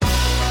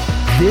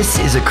This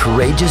is a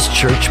Courageous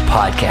Church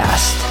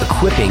podcast,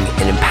 equipping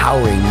and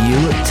empowering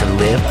you to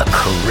live a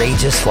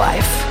courageous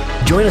life.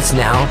 Join us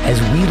now as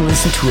we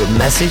listen to a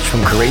message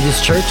from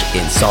Courageous Church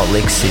in Salt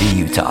Lake City,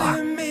 Utah.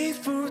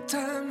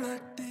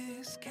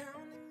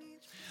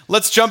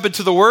 Let's jump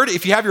into the Word.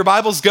 If you have your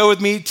Bibles, go with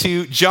me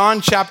to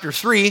John chapter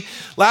 3.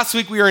 Last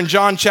week we were in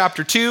John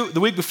chapter 2. The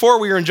week before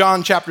we were in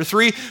John chapter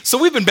 3. So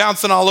we've been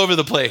bouncing all over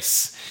the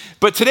place.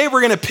 But today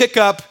we're going to pick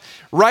up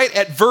right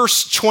at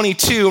verse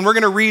 22, and we're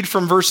going to read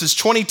from verses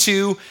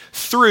 22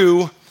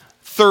 through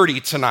 30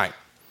 tonight.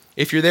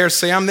 If you're there,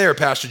 say, I'm there,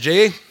 Pastor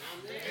Jay. I'm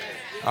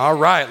there. All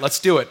right,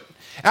 let's do it.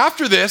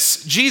 After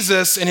this,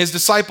 Jesus and his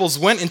disciples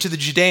went into the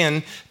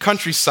Judean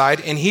countryside,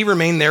 and he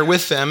remained there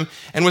with them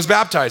and was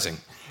baptizing.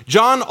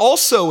 John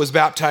also was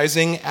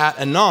baptizing at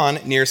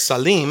Aenon near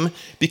Salim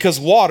because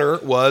water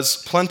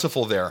was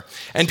plentiful there.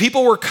 And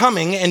people were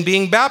coming and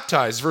being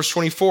baptized. Verse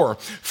 24,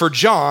 for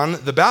John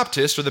the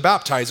Baptist or the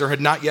baptizer had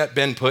not yet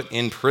been put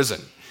in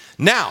prison.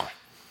 Now,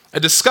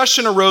 a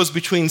discussion arose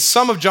between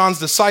some of John's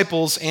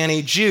disciples and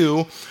a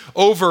Jew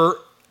over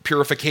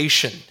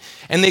purification.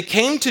 And they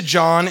came to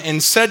John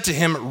and said to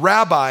him,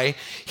 Rabbi,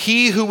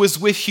 he who was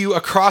with you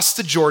across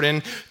the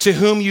Jordan, to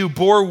whom you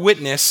bore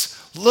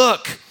witness,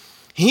 look,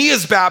 he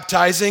is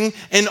baptizing,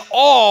 and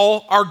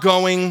all are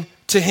going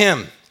to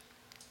him.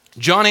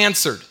 John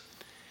answered,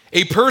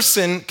 a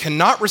person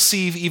cannot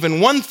receive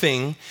even one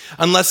thing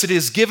unless it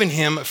is given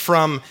him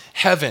from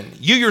heaven.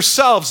 You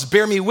yourselves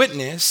bear me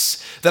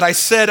witness that I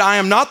said I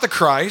am not the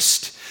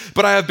Christ,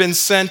 but I have been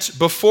sent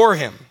before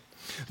him.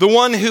 The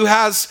one who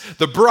has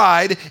the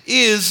bride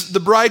is the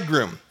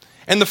bridegroom.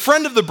 And the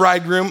friend of the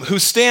bridegroom who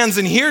stands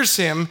and hears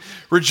him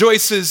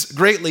rejoices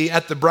greatly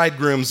at the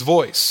bridegroom's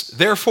voice.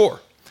 Therefore,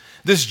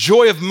 this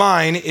joy of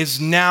mine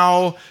is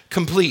now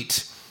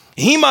complete.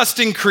 He must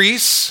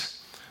increase,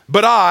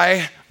 but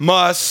I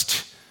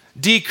must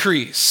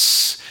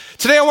decrease.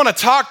 Today I want to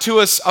talk to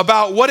us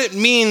about what it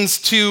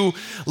means to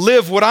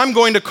live what I'm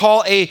going to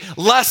call a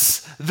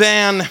less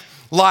than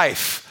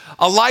life,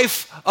 a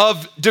life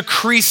of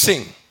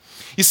decreasing.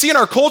 You see, in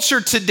our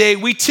culture today,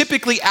 we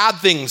typically add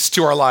things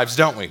to our lives,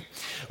 don't we?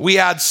 We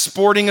add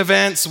sporting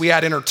events, we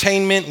add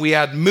entertainment, we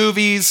add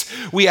movies,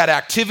 we add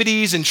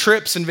activities and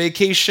trips and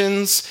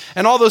vacations,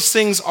 and all those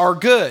things are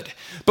good.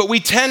 But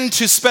we tend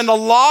to spend a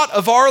lot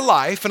of our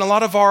life and a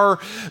lot of our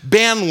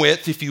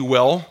bandwidth, if you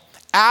will,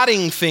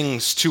 adding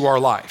things to our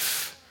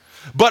life.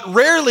 But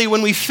rarely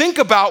when we think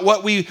about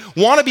what we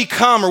want to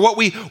become or what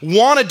we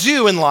want to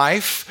do in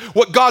life,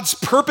 what God's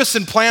purpose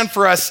and plan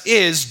for us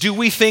is, do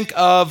we think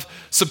of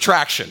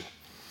subtraction?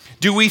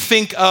 Do we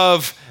think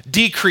of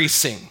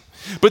decreasing?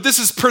 But this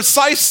is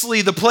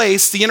precisely the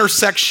place, the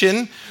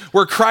intersection,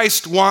 where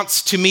Christ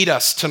wants to meet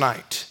us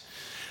tonight.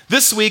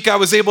 This week, I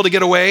was able to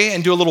get away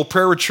and do a little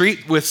prayer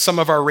retreat with some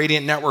of our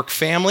Radiant Network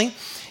family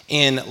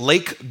in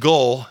Lake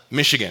Gull,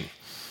 Michigan.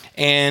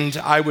 And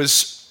I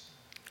was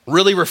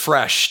really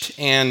refreshed,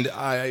 and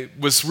I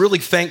was really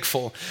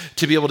thankful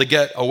to be able to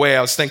get away.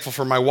 I was thankful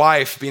for my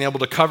wife being able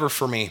to cover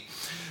for me.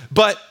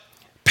 But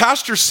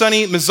Pastor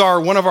Sonny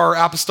Mazar, one of our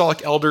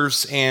apostolic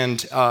elders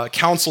and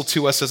counsel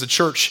to us as a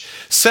church,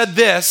 said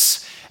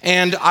this,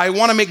 and I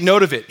want to make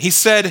note of it. He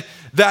said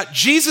that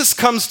Jesus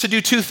comes to do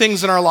two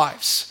things in our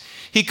lives.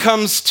 He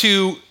comes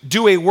to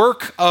do a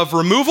work of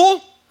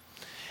removal,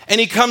 and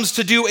he comes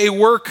to do a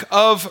work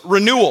of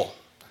renewal.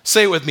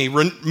 Say it with me,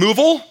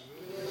 removal,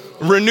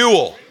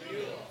 renewal.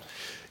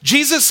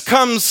 Jesus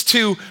comes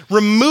to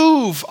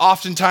remove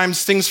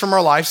oftentimes things from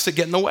our lives that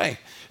get in the way,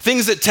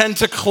 things that tend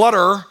to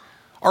clutter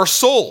our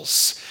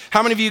souls.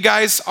 How many of you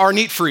guys are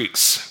neat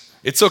freaks?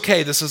 It's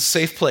okay, this is a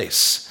safe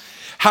place.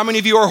 How many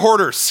of you are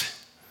hoarders?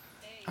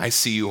 I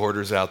see you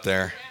hoarders out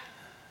there.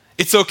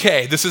 It's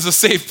okay, this is a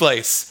safe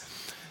place.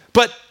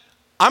 But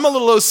I'm a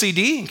little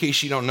OCD, in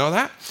case you don't know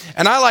that,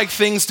 and I like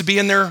things to be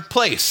in their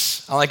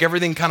place. I like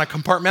everything kind of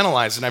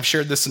compartmentalized, and I've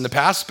shared this in the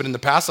past, but in the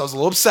past I was a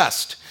little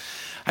obsessed.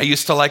 I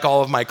used to like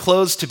all of my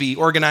clothes to be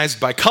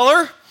organized by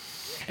color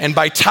and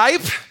by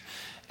type.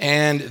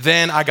 And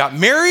then I got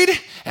married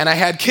and I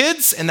had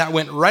kids, and that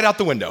went right out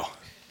the window.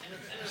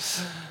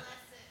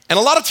 And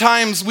a lot of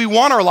times we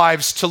want our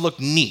lives to look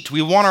neat.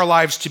 We want our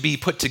lives to be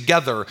put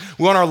together.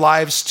 We want our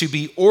lives to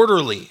be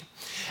orderly.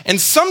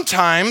 And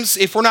sometimes,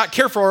 if we're not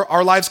careful,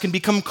 our lives can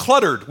become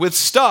cluttered with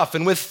stuff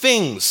and with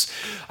things.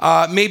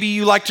 Maybe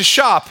you like to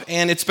shop,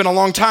 and it's been a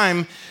long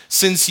time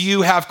since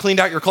you have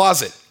cleaned out your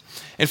closet.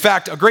 In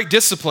fact, a great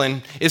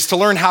discipline is to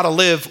learn how to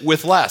live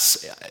with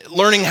less,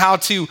 learning how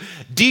to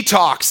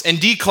detox and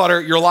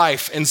declutter your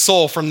life and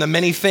soul from the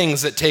many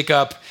things that take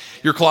up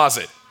your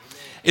closet.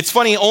 It's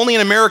funny, only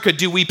in America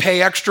do we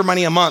pay extra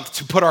money a month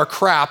to put our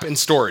crap in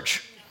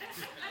storage.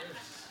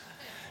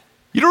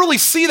 You don't really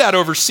see that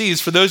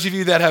overseas. For those of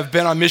you that have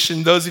been on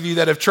mission, those of you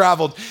that have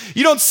traveled,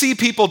 you don't see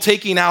people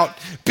taking out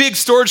big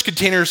storage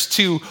containers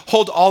to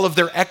hold all of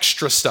their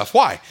extra stuff.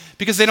 Why?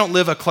 Because they don't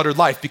live a cluttered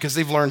life, because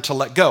they've learned to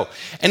let go.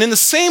 And in the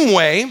same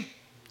way,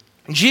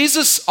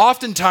 Jesus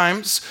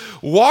oftentimes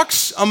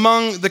walks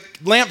among the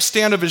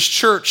lampstand of his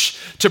church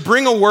to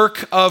bring a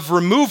work of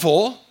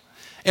removal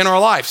in our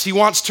lives. He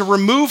wants to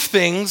remove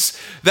things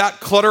that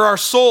clutter our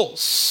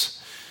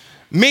souls.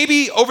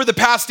 Maybe over the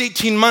past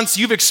 18 months,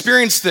 you've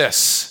experienced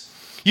this.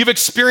 You've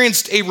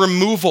experienced a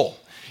removal.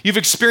 You've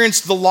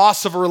experienced the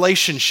loss of a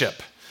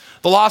relationship,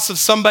 the loss of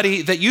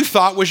somebody that you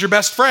thought was your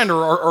best friend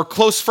or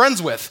close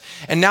friends with,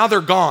 and now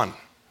they're gone.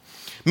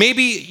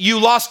 Maybe you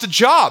lost a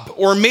job,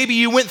 or maybe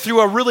you went through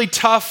a really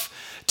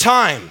tough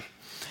time.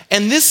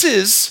 And this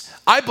is,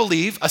 I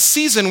believe, a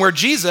season where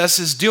Jesus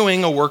is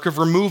doing a work of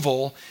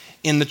removal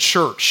in the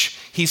church.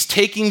 He's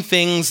taking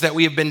things that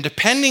we have been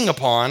depending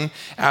upon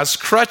as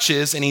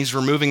crutches, and he's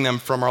removing them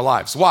from our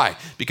lives. Why?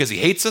 Because he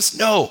hates us?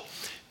 No,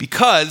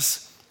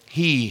 because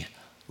he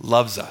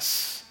loves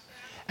us.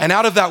 And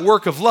out of that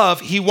work of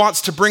love, he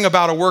wants to bring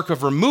about a work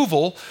of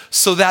removal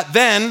so that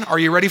then, are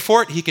you ready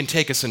for it? He can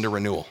take us into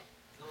renewal.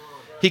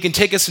 He can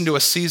take us into a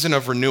season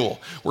of renewal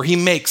where he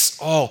makes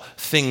all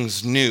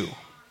things new.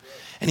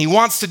 And he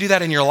wants to do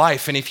that in your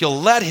life. And if you'll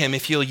let him,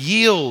 if you'll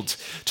yield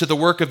to the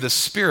work of the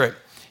Spirit,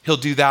 he'll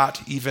do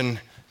that even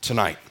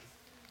tonight.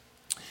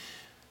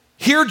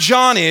 Here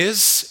John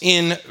is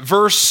in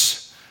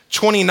verse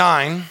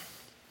 29,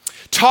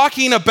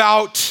 talking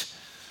about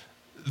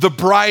the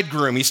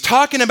bridegroom. He's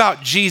talking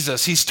about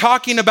Jesus. He's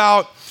talking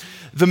about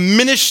the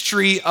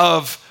ministry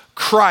of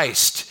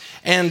Christ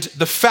and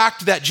the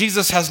fact that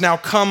Jesus has now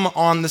come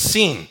on the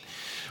scene.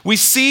 We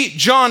see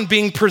John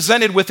being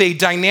presented with a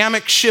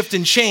dynamic shift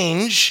and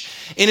change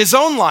in his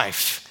own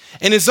life,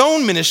 in his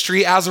own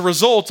ministry as a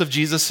result of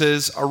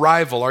Jesus'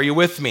 arrival. Are you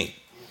with me?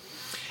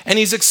 And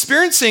he's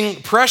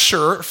experiencing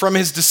pressure from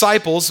his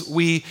disciples.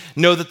 We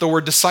know that the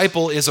word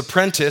disciple is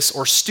apprentice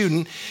or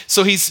student.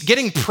 So he's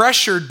getting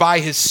pressured by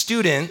his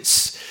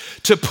students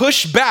to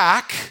push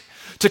back,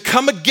 to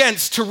come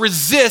against, to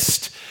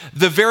resist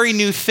the very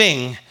new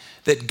thing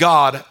that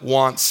God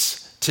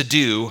wants to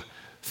do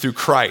through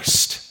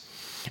Christ.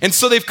 And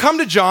so they've come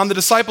to John, the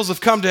disciples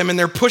have come to him, and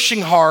they're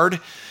pushing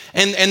hard,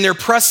 and they're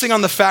pressing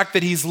on the fact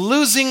that he's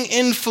losing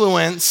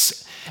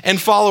influence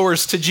and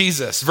followers to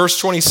Jesus. Verse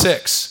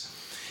 26.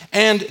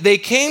 And they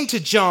came to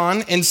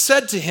John and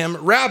said to him,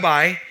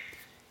 Rabbi,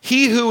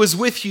 he who is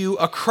with you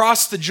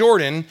across the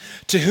Jordan,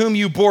 to whom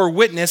you bore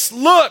witness,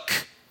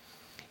 look,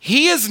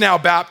 he is now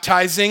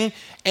baptizing,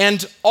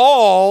 and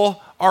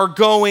all are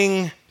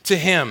going to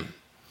him.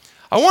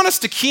 I want us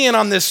to key in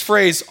on this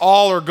phrase,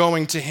 all are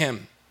going to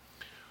him.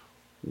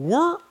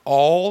 Were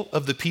all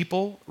of the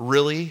people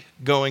really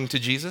going to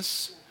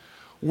Jesus?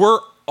 Were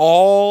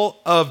all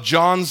of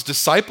John's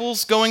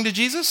disciples going to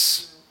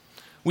Jesus?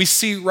 We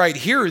see right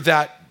here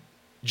that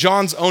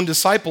John's own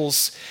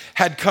disciples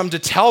had come to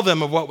tell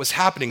them of what was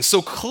happening.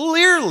 So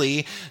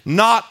clearly,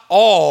 not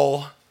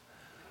all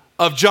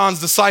of John's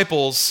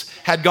disciples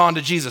had gone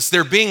to Jesus.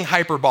 They're being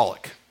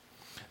hyperbolic.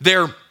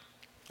 They're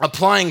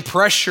applying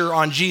pressure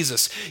on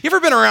Jesus. You ever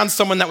been around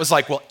someone that was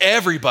like, well,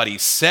 everybody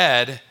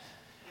said,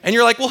 and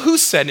you're like, well, who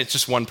said? And it's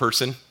just one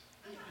person.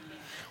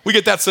 We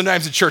get that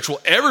sometimes in church.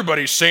 Well,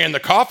 everybody's saying the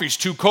coffee's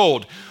too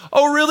cold.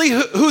 Oh, really?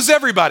 Who's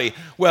everybody?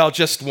 Well,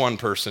 just one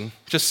person,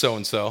 just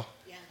so-and-so.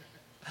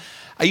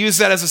 I use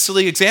that as a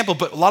silly example,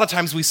 but a lot of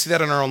times we see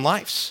that in our own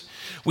lives.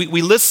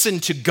 We listen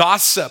to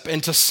gossip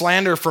and to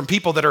slander from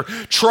people that are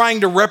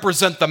trying to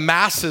represent the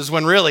masses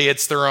when really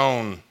it's their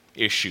own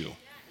issue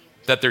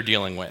that they're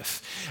dealing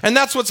with. And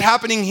that's what's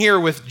happening here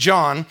with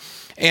John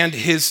and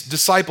his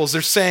disciples.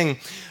 They're saying,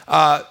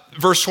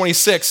 verse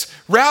 26,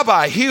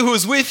 Rabbi, he who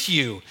is with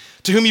you,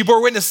 to whom you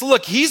bore witness,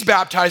 look, he's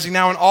baptizing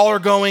now and all are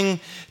going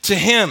to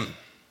him.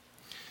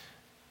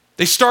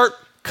 They start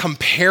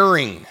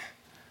comparing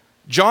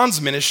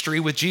John's ministry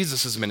with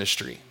Jesus'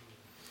 ministry.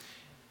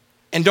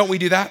 And don't we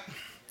do that?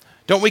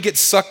 Don't we get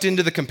sucked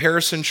into the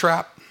comparison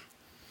trap?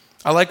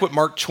 I like what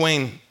Mark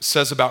Twain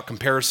says about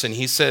comparison.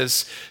 He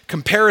says,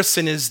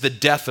 comparison is the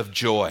death of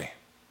joy.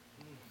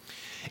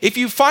 If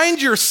you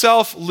find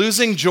yourself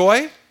losing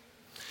joy,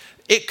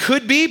 it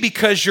could be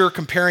because you're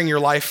comparing your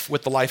life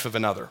with the life of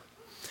another.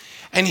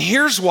 And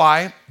here's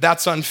why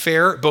that's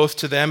unfair both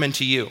to them and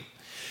to you.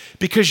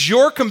 Because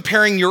you're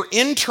comparing your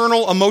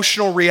internal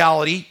emotional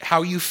reality,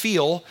 how you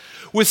feel,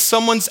 with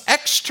someone's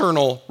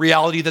external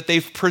reality that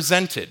they've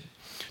presented.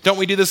 Don't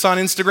we do this on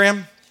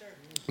Instagram? Sure.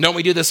 Don't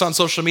we do this on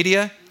social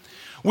media?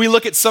 We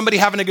look at somebody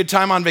having a good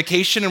time on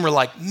vacation and we're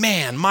like,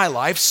 man, my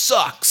life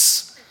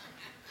sucks.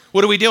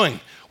 What are we doing?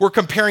 We're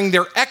comparing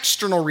their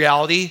external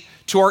reality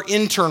to our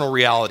internal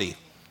reality.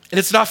 And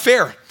it's not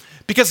fair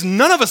because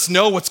none of us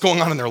know what's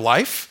going on in their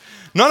life.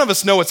 None of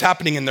us know what's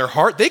happening in their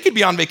heart. They could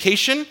be on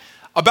vacation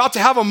about to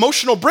have an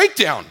emotional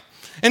breakdown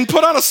and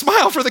put on a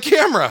smile for the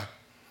camera.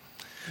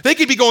 They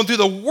could be going through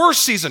the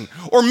worst season.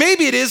 Or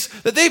maybe it is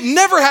that they've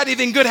never had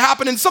anything good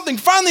happen and something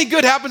finally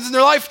good happens in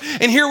their life.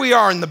 And here we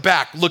are in the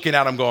back looking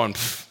at them going,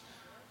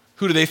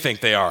 who do they think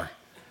they are?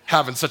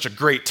 Having such a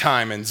great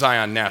time in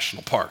Zion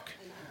National Park.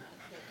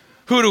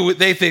 Who do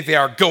they think they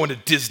are going to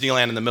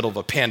Disneyland in the middle of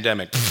a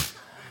pandemic?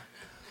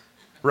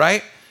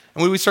 Right?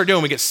 And what do we start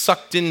doing? We get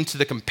sucked into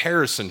the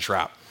comparison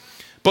trap.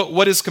 But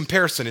what is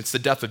comparison? It's the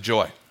death of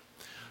joy.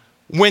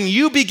 When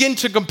you begin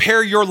to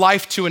compare your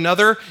life to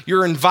another,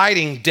 you're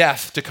inviting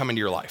death to come into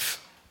your life.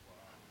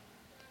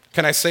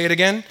 Can I say it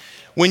again?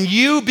 When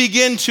you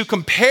begin to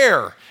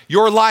compare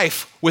your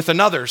life with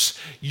another's,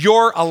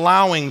 you're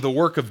allowing the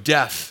work of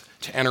death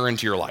to enter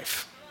into your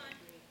life.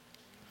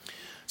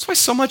 That's why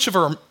so much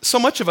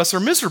of us are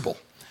miserable.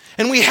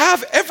 And we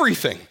have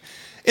everything.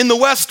 In the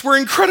West, we're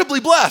incredibly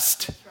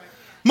blessed.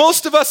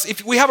 Most of us,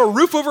 if we have a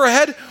roof over our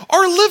head,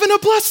 are living a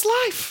blessed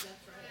life.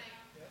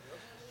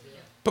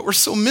 But we're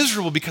so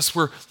miserable because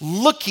we're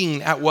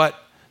looking at what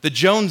the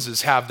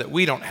Joneses have that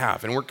we don't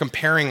have, and we're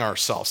comparing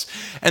ourselves.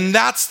 And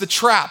that's the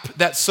trap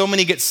that so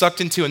many get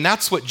sucked into, and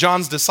that's what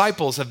John's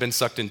disciples have been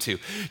sucked into.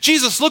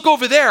 Jesus, look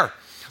over there.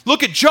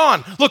 Look at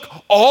John. Look,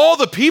 all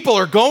the people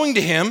are going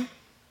to him.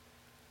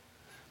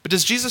 But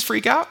does Jesus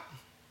freak out?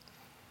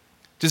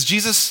 Does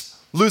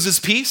Jesus lose his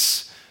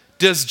peace?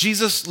 Does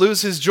Jesus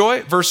lose his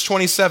joy? Verse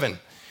 27.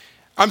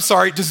 I'm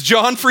sorry, does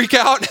John freak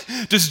out?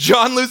 Does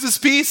John lose his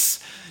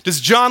peace? Does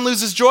John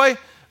lose his joy?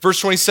 Verse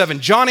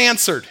 27. John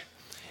answered,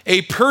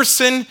 a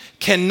person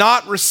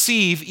cannot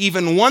receive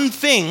even one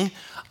thing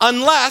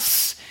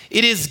unless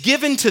it is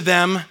given to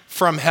them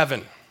from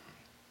heaven.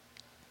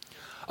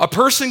 A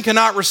person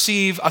cannot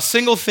receive a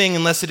single thing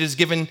unless it is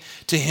given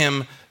to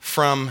him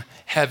from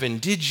heaven.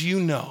 Did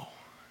you know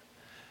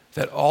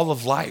that all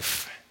of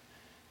life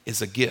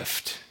is a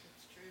gift?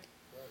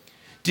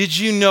 Did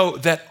you know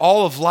that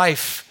all of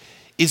life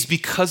is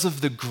because of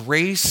the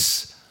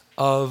grace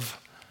of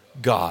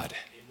God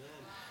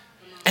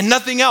and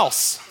nothing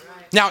else?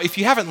 Now, if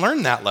you haven't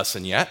learned that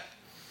lesson yet,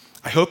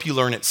 I hope you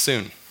learn it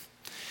soon,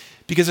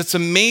 because it's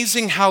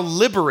amazing how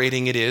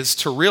liberating it is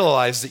to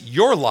realize that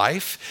your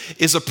life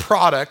is a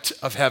product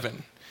of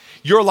heaven.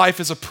 Your life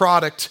is a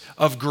product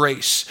of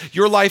grace.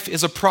 Your life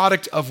is a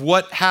product of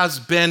what has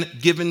been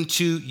given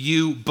to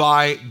you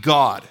by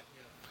God.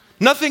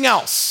 Nothing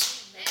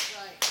else.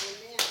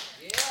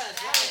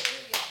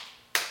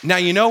 Now,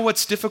 you know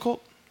what's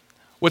difficult?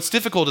 What's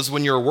difficult is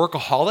when you're a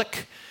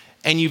workaholic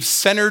and you've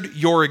centered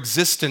your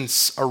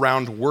existence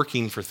around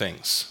working for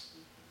things,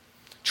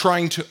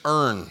 trying to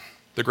earn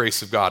the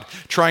grace of God,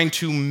 trying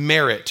to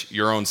merit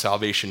your own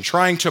salvation,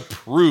 trying to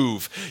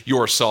prove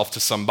yourself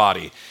to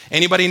somebody.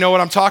 Anybody know what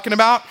I'm talking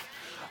about?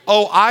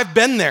 Oh, I've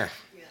been there.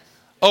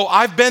 Oh,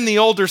 I've been the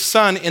older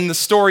son in the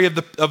story of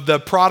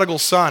the prodigal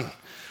son.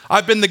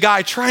 I've been the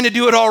guy trying to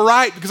do it all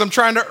right because I'm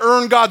trying to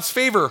earn God's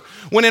favor,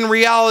 when in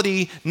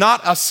reality,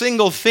 not a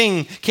single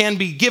thing can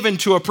be given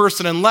to a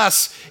person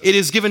unless it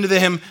is given to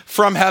him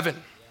from heaven.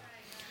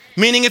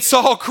 Meaning it's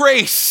all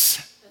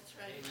grace.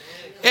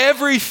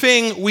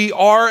 Everything we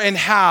are and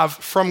have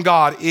from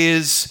God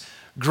is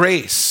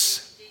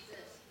grace.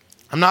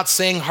 I'm not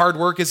saying hard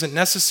work isn't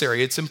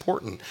necessary. It's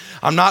important.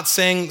 I'm not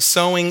saying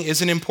sowing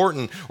isn't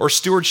important or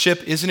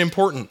stewardship isn't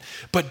important.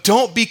 But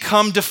don't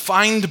become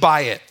defined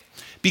by it.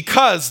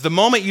 Because the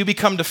moment you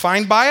become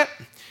defined by it,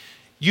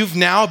 you've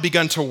now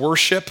begun to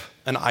worship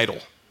an idol.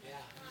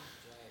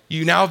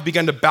 You now have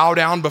begun to bow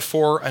down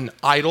before an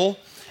idol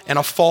and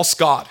a false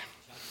god.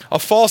 A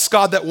false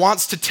god that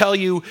wants to tell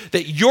you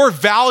that your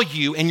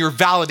value and your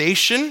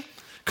validation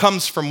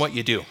comes from what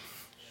you do.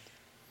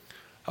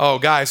 Oh,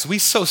 guys, we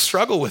so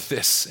struggle with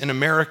this in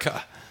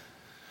America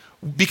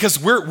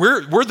because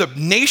we're the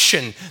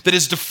nation that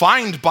is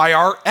defined by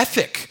our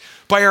ethic,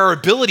 by our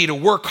ability to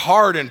work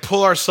hard and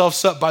pull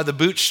ourselves up by the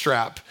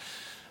bootstrap.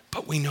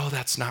 But we know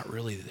that's not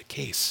really the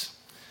case,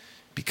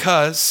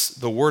 because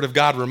the Word of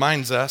God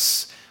reminds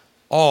us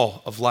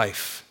all of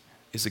life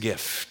is a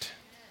gift.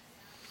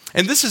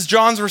 And this is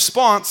John's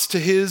response to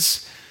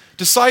his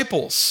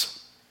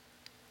disciples.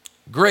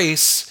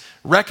 Grace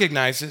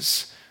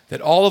recognizes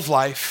that all of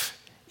life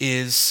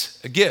is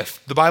a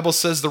gift. The Bible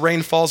says the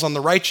rain falls on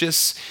the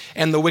righteous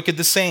and the wicked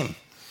the same,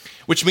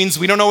 which means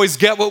we don't always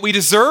get what we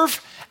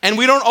deserve, and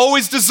we don't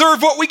always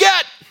deserve what we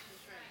get.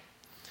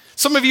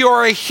 Some of you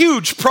are a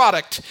huge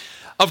product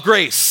of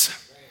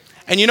grace.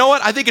 And you know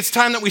what? I think it's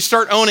time that we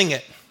start owning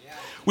it.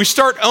 We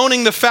start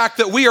owning the fact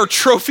that we are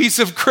trophies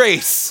of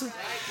grace.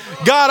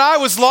 God, I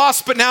was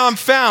lost, but now I'm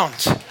found.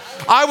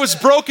 I was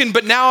broken,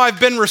 but now I've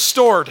been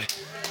restored.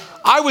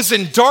 I was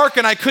in dark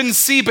and I couldn't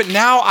see, but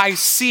now I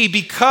see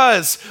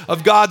because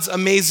of God's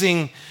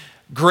amazing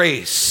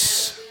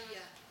grace.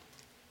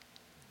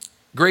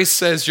 Grace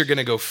says you're going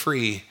to go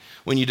free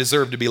when you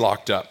deserve to be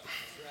locked up.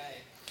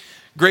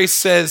 Grace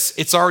says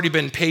it's already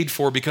been paid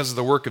for because of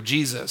the work of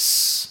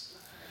Jesus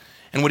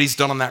and what he's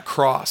done on that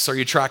cross. Are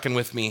you tracking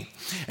with me?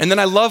 And then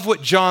I love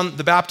what John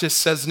the Baptist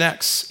says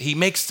next. He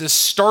makes this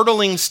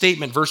startling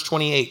statement, verse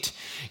 28.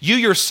 You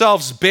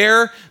yourselves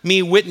bear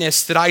me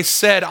witness that I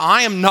said,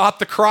 I am not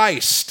the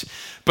Christ,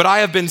 but I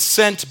have been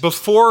sent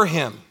before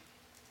him.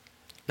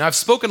 Now, I've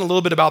spoken a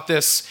little bit about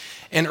this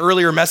in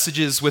earlier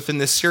messages within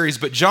this series,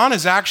 but John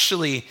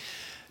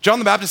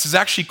the Baptist is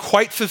actually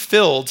quite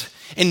fulfilled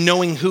in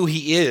knowing who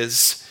he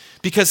is,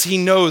 because he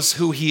knows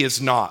who he is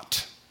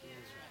not.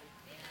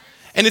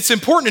 And it's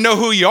important to know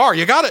who you are.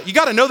 You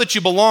gotta know that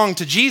you belong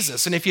to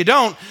Jesus. And if you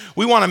don't,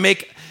 we want to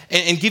make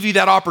and give you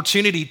that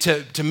opportunity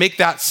to make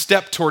that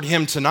step toward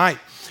him tonight.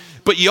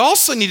 But you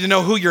also need to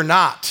know who you're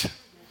not.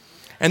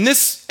 And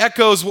this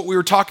echoes what we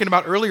were talking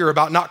about earlier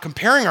about not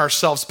comparing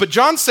ourselves. But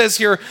John says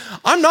here,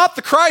 I'm not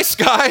the Christ,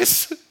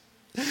 guys.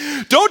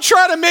 Don't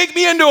try to make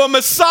me into a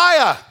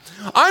Messiah.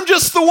 I'm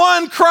just the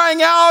one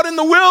crying out in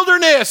the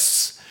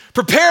wilderness.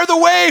 Prepare the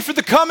way for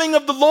the coming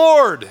of the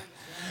Lord.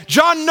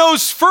 John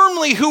knows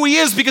firmly who he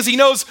is because he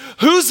knows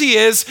whose he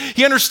is.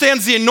 He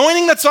understands the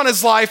anointing that's on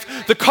his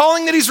life, the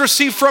calling that he's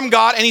received from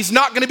God, and he's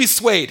not going to be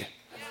swayed.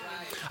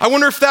 I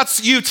wonder if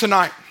that's you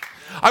tonight.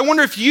 I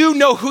wonder if you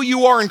know who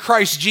you are in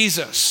Christ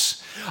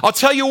Jesus. I'll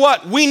tell you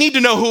what, we need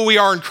to know who we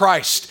are in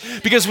Christ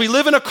because we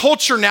live in a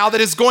culture now that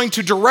is going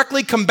to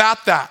directly combat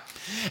that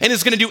and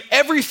is going to do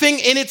everything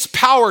in its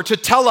power to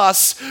tell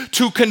us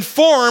to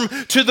conform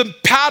to the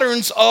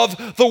patterns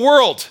of the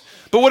world.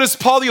 But what does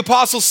Paul the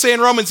Apostle say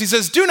in Romans? He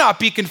says, do not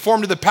be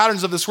conformed to the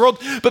patterns of this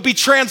world, but be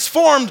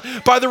transformed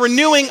by the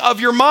renewing of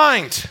your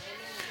mind.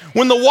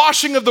 When the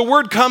washing of the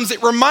word comes,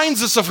 it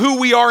reminds us of who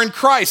we are in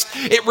Christ.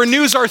 It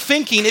renews our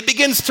thinking. It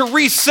begins to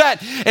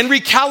reset and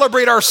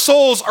recalibrate our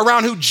souls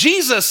around who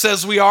Jesus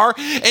says we are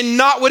and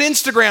not what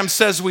Instagram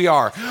says we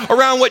are.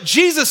 Around what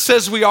Jesus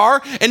says we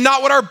are and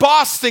not what our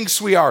boss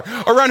thinks we are.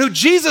 Around who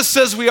Jesus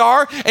says we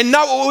are and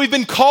not what we've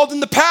been called in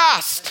the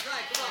past.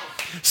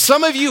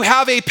 Some of you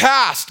have a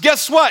past.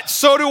 Guess what?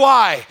 So do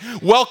I.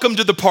 Welcome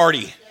to the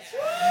party.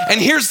 And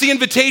here's the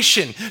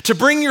invitation to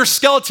bring your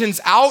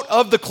skeletons out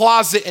of the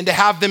closet and to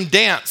have them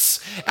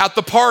dance at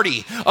the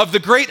party of the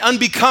great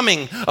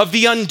unbecoming, of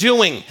the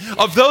undoing,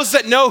 of those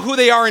that know who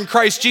they are in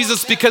Christ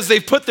Jesus because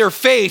they've put their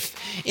faith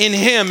in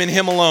him and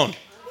him alone.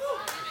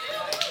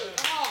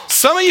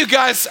 Some of you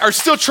guys are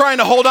still trying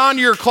to hold on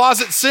to your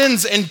closet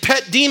sins and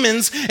pet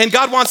demons, and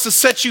God wants to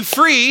set you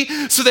free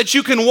so that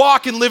you can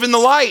walk and live in the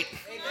light.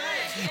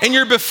 And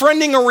you're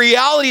befriending a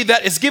reality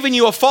that is giving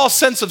you a false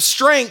sense of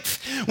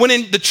strength when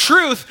in the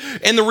truth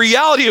and the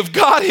reality of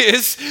God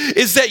is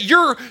that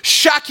you're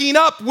shacking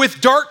up with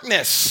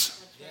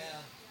darkness.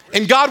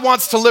 And God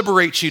wants to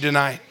liberate you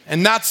tonight.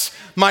 And that's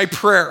my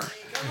prayer.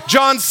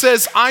 John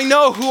says, I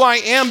know who I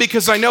am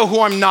because I know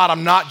who I'm not.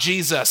 I'm not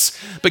Jesus.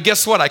 But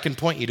guess what? I can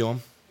point you to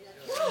him.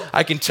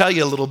 I can tell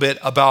you a little bit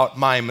about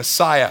my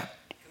Messiah.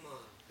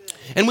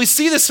 And we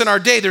see this in our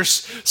day.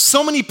 There's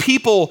so many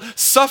people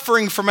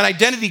suffering from an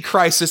identity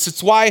crisis.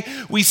 It's why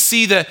we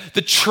see the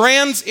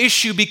trans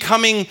issue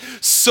becoming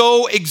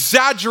so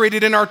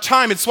exaggerated in our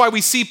time. It's why we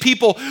see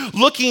people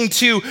looking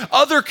to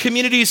other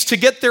communities to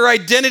get their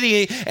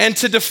identity and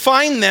to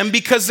define them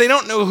because they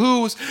don't know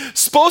who's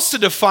supposed to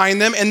define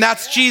them, and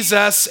that's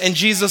Jesus and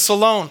Jesus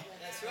alone.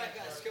 That's right,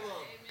 guys. Come on.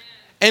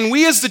 And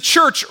we as the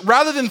church,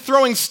 rather than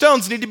throwing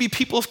stones, need to be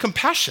people of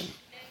compassion.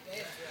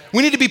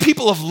 We need to be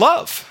people of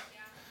love.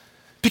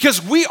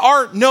 Because we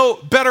are no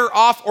better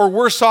off or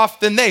worse off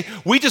than they.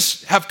 We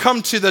just have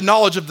come to the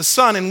knowledge of the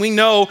Son and we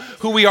know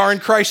who we are in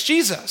Christ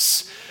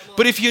Jesus.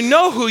 But if you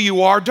know who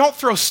you are, don't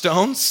throw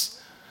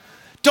stones.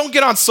 Don't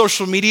get on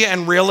social media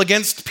and rail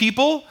against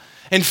people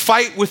and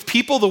fight with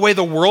people the way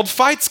the world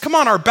fights. Come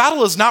on, our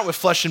battle is not with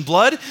flesh and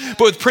blood,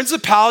 but with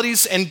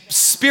principalities and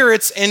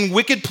spirits and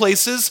wicked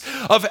places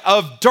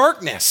of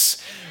darkness.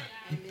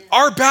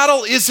 Our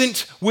battle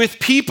isn't with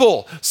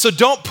people, so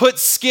don't put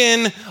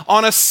skin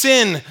on a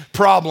sin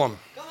problem.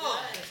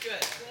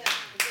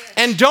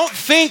 And don't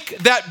think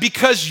that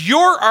because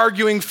you're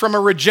arguing from a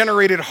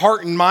regenerated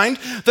heart and mind,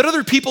 that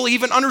other people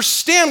even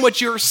understand what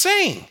you're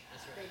saying.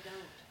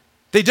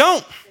 They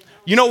don't.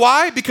 You know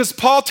why? Because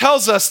Paul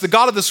tells us the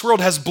God of this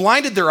world has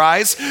blinded their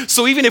eyes,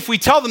 so even if we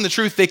tell them the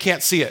truth, they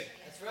can't see it.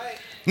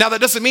 Now, that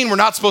doesn't mean we're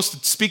not supposed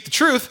to speak the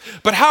truth,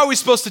 but how are we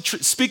supposed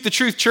to speak the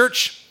truth,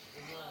 church?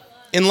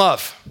 In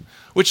love,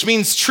 which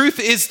means truth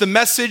is the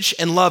message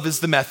and love is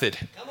the method.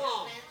 Come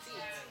on.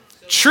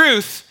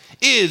 Truth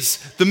is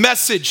the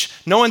message.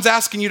 No one's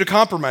asking you to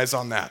compromise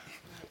on that,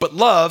 but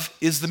love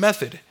is the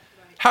method.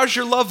 How's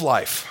your love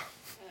life?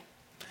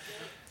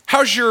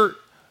 How's your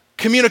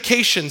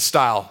communication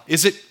style?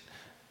 Is it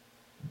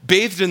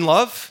bathed in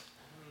love?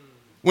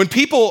 When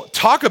people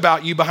talk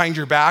about you behind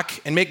your back,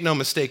 and make no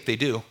mistake, they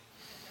do.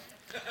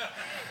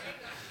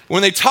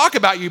 When they talk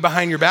about you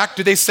behind your back,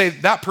 do they say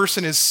that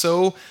person is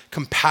so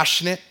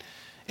compassionate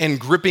and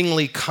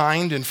grippingly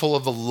kind and full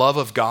of the love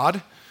of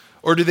God?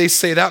 Or do they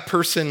say that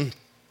person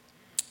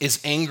is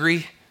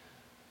angry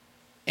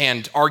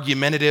and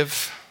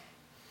argumentative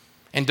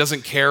and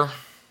doesn't care?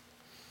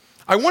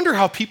 I wonder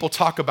how people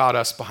talk about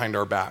us behind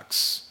our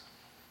backs.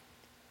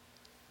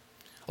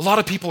 A lot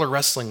of people are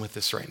wrestling with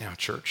this right now,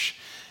 church.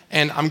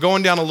 And I'm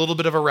going down a little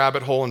bit of a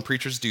rabbit hole, and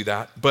preachers do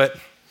that, but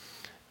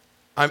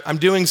I'm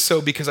doing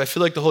so because I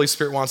feel like the Holy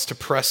Spirit wants to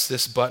press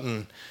this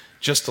button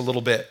just a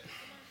little bit.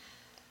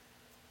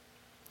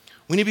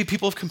 We need to be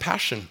people of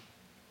compassion.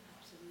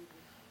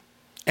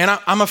 And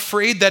I'm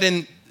afraid that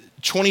in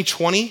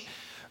 2020,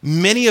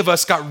 many of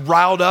us got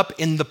riled up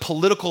in the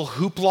political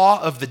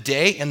hoopla of the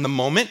day and the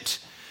moment,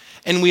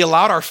 and we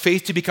allowed our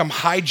faith to become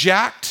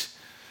hijacked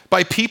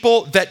by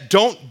people that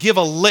don't give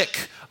a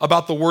lick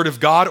about the Word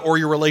of God or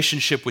your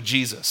relationship with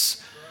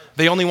Jesus.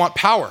 They only want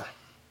power.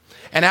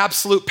 And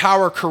absolute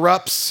power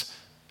corrupts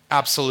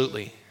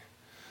Absolutely.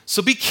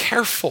 So be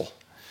careful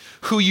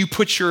who you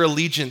put your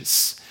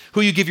allegiance,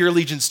 who you give your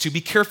allegiance to.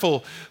 Be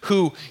careful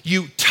who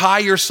you tie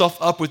yourself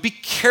up with. Be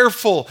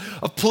careful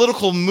of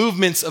political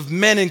movements of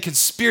men and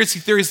conspiracy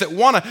theories that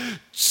want to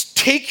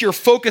take your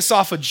focus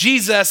off of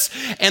Jesus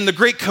and the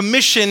Great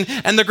Commission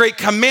and the Great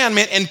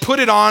Commandment and put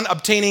it on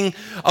obtaining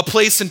a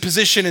place and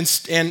position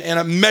and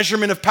a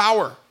measurement of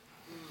power.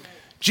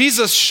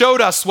 Jesus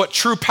showed us what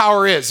true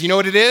power is. You know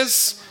what it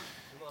is?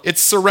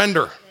 It's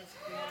surrender.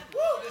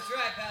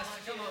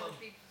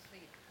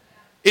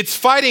 It's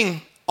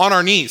fighting on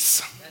our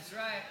knees. That's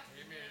right.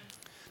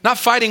 Not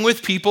fighting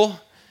with people.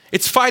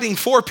 It's fighting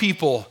for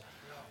people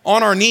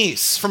on our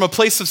knees from a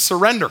place of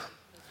surrender.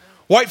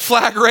 White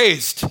flag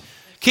raised.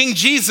 King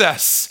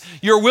Jesus,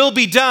 your will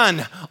be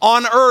done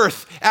on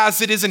earth as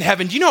it is in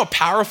heaven. Do you know how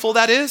powerful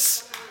that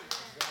is?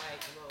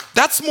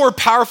 That's more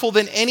powerful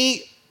than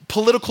any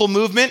political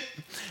movement.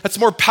 That's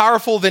more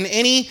powerful than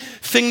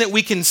anything that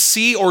we can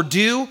see or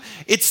do.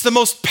 It's the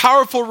most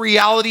powerful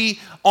reality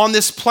on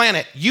this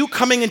planet. You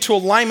coming into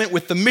alignment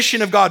with the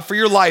mission of God for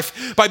your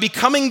life by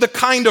becoming the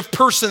kind of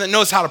person that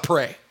knows how to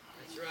pray.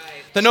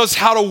 That knows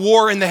how to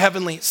war in the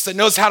heavenlies, that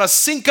knows how to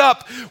sync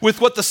up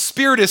with what the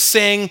Spirit is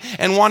saying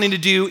and wanting to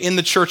do in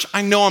the church.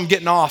 I know I'm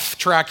getting off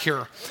track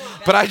here,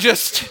 but I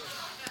just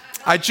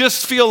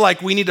feel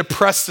like we need to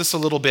press this a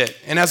little bit.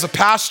 And as a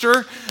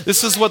pastor,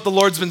 this is what the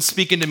Lord's been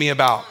speaking to me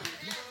about.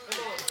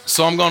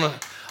 So I'm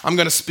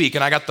gonna speak,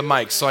 and I got the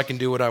mic so I can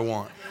do what I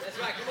want.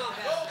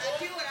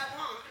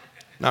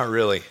 Not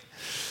really.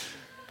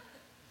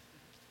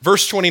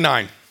 Verse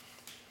 29.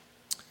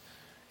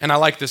 And I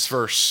like this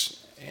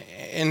verse.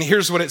 And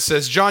here's what it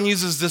says. John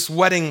uses this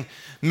wedding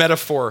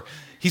metaphor.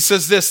 He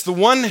says this, the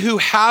one who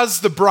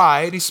has the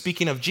bride, he's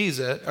speaking of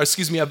Jesus,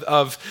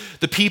 of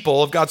the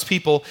people, of God's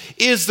people,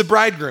 is the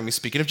bridegroom. He's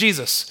speaking of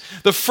Jesus.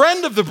 The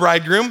friend of the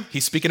bridegroom,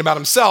 he's speaking about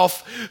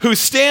himself, who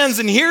stands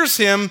and hears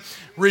him,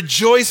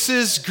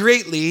 rejoices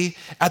greatly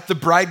at the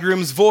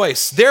bridegroom's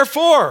voice.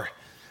 Therefore,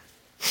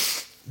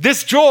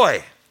 this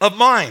joy of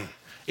mine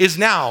is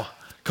now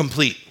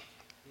complete.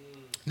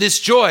 This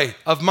joy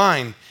of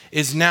mine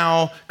is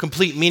now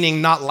complete,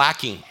 meaning not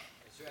lacking.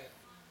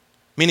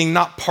 Meaning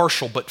not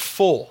partial, but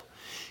full.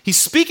 He's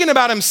speaking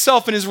about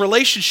himself and his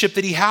relationship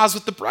that he has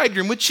with the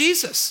bridegroom, with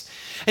Jesus.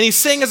 And he's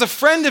saying, as a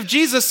friend of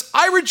Jesus,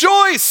 I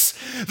rejoice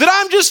that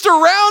I'm just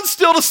around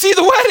still to see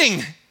the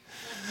wedding.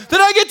 That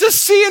I get to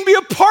see and be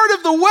a part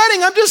of the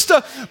wedding. I'm just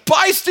a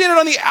bystander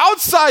on the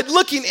outside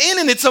looking in,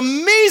 and it's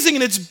amazing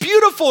and it's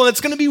beautiful and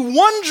it's going to be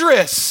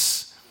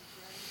wondrous.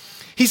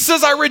 He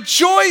says, I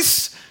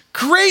rejoice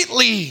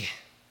greatly.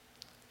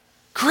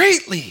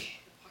 Greatly.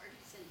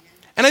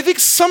 And I think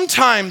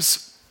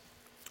sometimes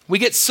we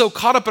get so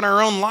caught up in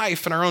our own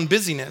life and our own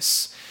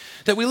busyness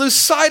that we lose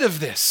sight of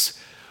this,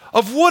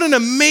 of what an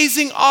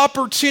amazing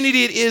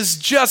opportunity it is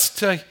just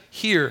to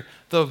hear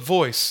the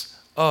voice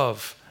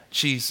of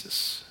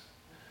Jesus.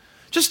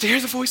 Just to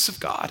hear the voice of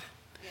God.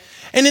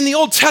 And in the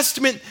Old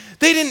Testament,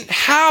 they didn't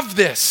have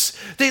this.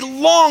 They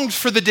longed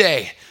for the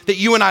day that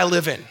you and I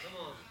live in.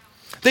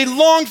 They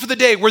longed for the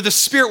day where the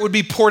Spirit would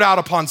be poured out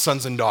upon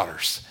sons and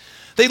daughters.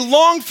 They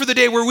longed for the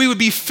day where we would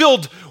be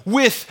filled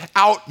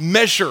without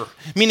measure,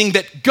 meaning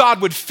that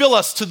God would fill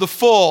us to the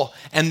full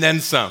and then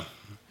some.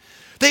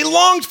 They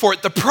longed for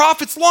it. The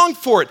prophets longed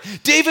for it.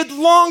 David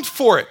longed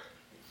for it.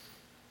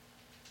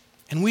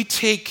 And we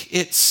take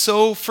it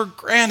so for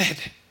granted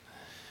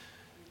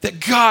that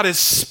God is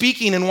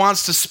speaking and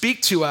wants to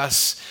speak to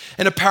us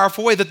in a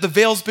powerful way, that the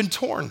veil's been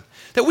torn,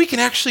 that we can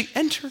actually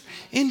enter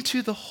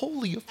into the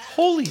Holy of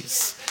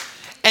Holies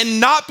and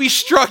not be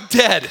struck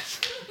dead.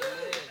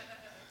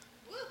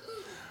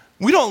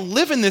 We don't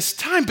live in this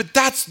time, but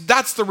that's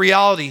the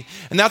reality.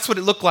 And that's what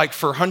it looked like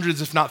for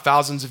hundreds, if not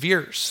thousands of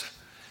years.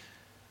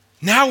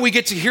 Now we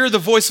get to hear the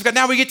voice of God.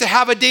 Now we get to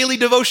have a daily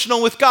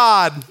devotional with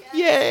God.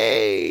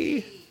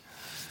 Yay.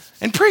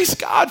 And praise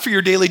God for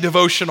your daily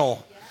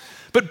devotional.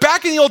 But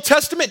back in the Old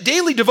Testament,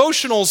 daily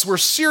devotionals were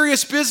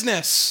serious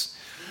business.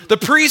 The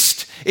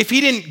priest, if he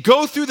didn't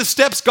go through the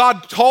steps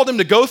God called him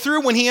to go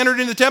through when he entered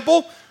into the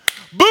temple,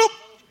 boop,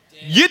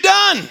 you're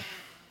done.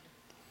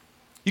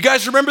 You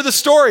guys remember the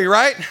story,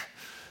 right?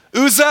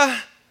 Uzzah,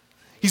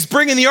 he's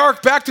bringing the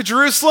ark back to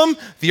Jerusalem.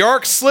 The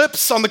ark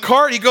slips on the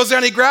cart. He goes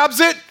down, he grabs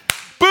it.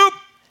 Boop,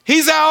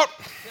 he's out.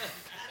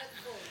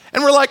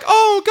 And we're like,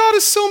 oh, God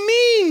is so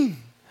mean.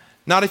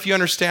 Not if you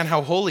understand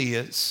how holy he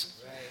is.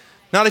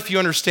 Not if you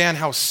understand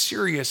how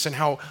serious and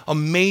how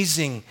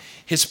amazing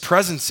his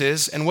presence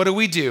is. And what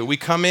do? We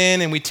come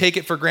in and we take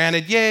it for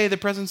granted. Yay, the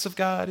presence of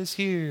God is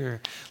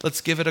here.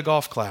 Let's give it a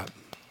golf clap.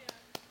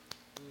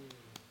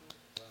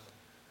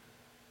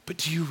 But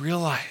do you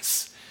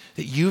realize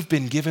that you've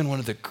been given one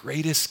of the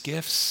greatest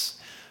gifts,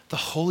 the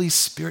Holy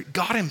Spirit,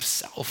 God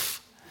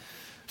himself,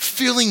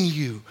 filling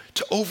you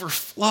to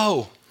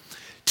overflow,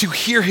 to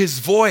hear his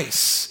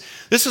voice?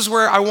 This is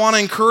where I want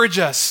to encourage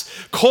us.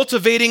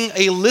 Cultivating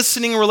a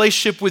listening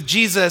relationship with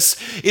Jesus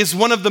is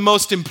one of the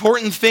most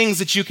important things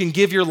that you can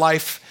give your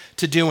life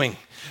to doing,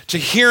 to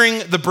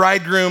hearing the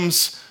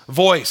bridegroom's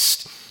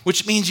voice.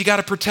 which means you got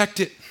to protect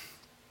it.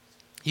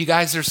 You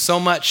guys, there's so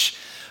much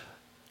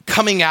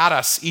coming at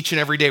us each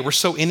and every day. We're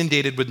so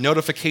inundated with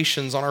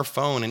notifications on our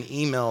phone and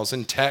emails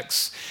and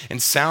texts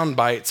and sound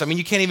bites. I mean,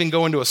 you can't even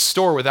go into a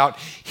store without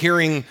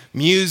hearing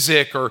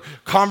music or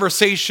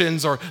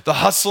conversations or the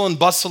hustle and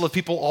bustle of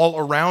people all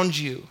around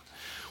you,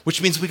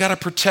 which means we got to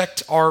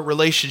protect our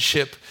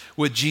relationship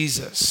with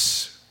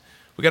Jesus.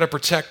 We got to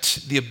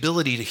protect the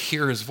ability to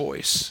hear his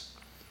voice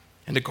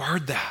and to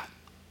guard that.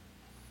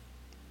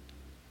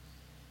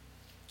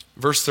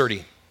 Verse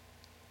 30.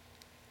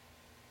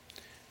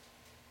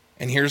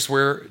 And here's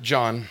where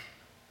John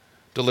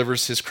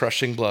delivers his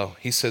crushing blow.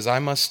 He says, I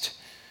must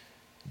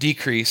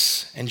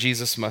decrease and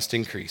Jesus must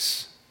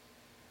increase.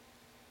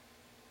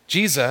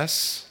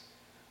 Jesus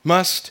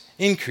must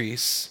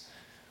increase,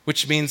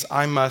 which means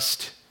I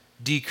must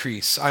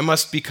decrease. I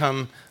must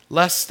become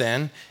less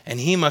than,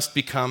 and he must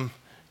become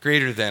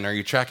greater than. Are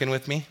you tracking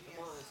with me?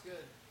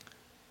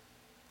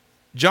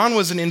 John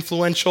was an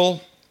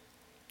influential,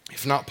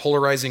 if not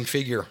polarizing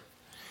figure.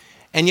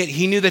 And yet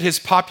he knew that his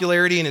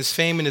popularity and his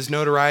fame and his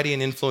notoriety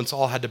and influence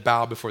all had to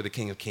bow before the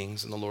King of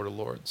Kings and the Lord of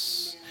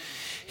Lords.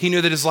 He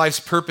knew that his life's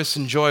purpose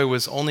and joy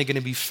was only going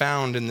to be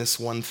found in this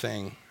one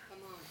thing: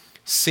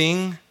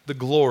 seeing the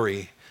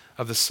glory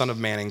of the Son of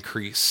Man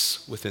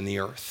increase within the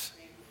earth.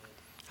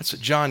 That's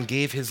what John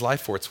gave his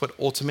life for. It's what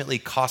ultimately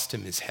cost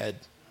him his head.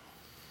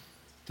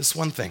 This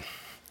one thing: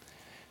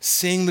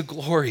 seeing the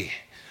glory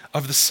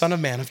of the Son of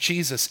Man, of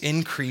Jesus,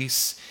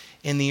 increase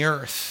in the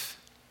earth.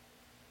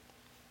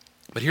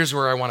 But here's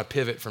where I want to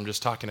pivot from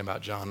just talking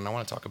about John, and I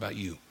want to talk about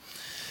you.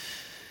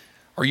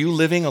 Are you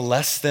living a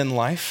less than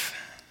life?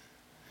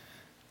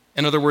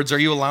 In other words, are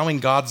you allowing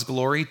God's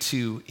glory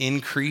to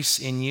increase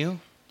in you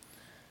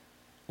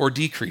or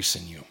decrease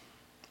in you?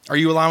 Are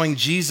you allowing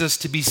Jesus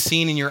to be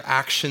seen in your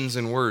actions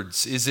and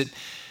words? Is it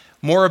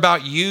more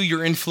about you,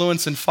 your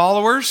influence and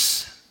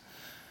followers,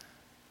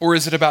 or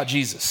is it about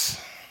Jesus?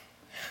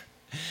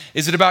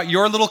 Is it about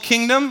your little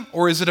kingdom,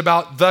 or is it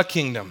about the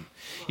kingdom?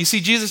 You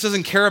see, Jesus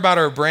doesn't care about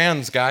our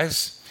brands,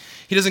 guys.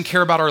 He doesn't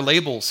care about our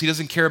labels. He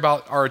doesn't care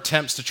about our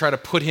attempts to try to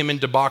put him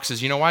into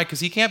boxes. You know why? Because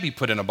he can't be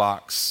put in a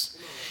box.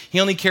 He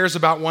only cares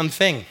about one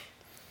thing.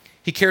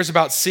 He cares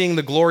about seeing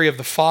the glory of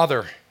the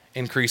Father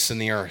increase in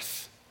the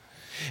earth.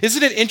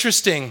 Isn't it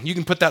interesting? You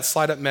can put that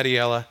slide up,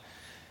 Mediella.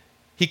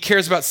 He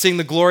cares about seeing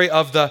the glory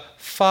of the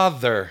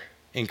Father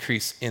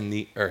increase in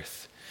the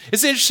earth.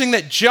 It's interesting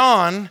that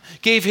John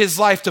gave his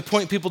life to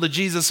point people to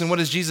Jesus, and what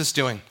is Jesus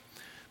doing?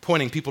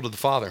 Pointing people to the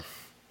Father.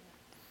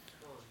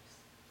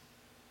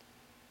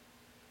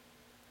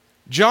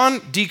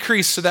 John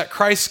decreased so that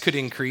Christ could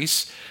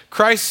increase.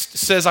 Christ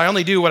says, I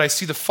only do what I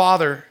see the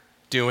Father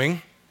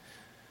doing.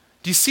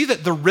 Do you see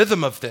that the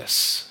rhythm of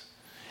this?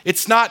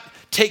 It's not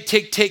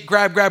take,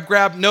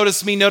 grab,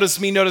 notice me.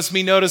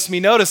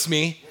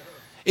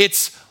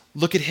 It's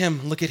look at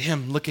him.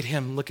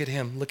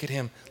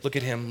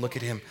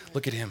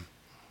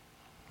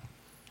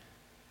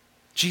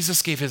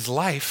 Jesus gave his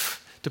life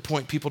to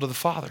point people to the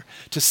Father,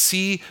 to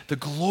see the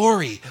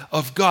glory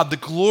of God, the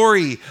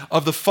glory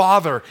of the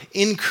Father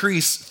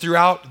increase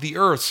throughout the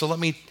earth. So let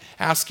me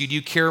ask you, do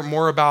you care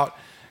more about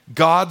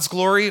God's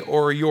glory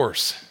or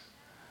yours?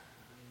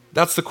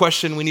 That's the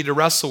question we need to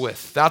wrestle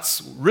with.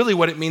 That's really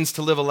what it means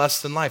to live a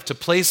less than life, to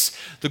place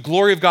the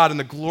glory of God and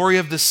the glory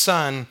of the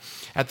Son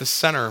at the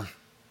center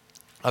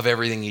of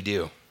everything you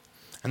do.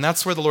 And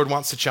that's where the Lord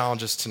wants to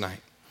challenge us tonight.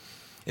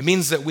 It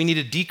means that we need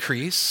to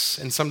decrease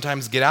and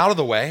sometimes get out of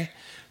the way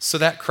so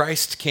that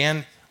Christ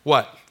can,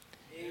 what?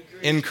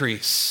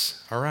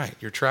 Increase. All right,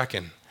 you're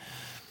tracking.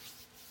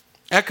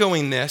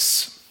 Echoing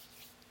this,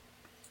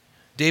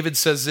 David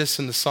says this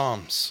in the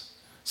Psalms.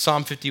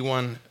 Psalm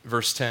 51,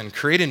 verse 10,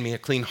 create in me a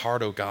clean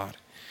heart, O God,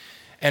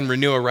 and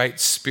renew a right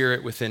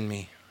spirit within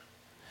me.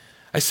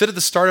 I said at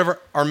the start of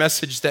our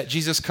message that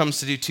Jesus comes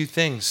to do two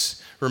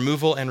things,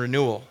 removal and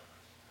renewal.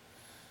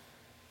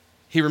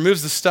 He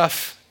removes the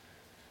stuff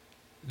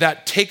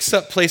that takes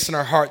up place in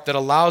our heart that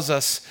allows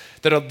us,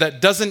 that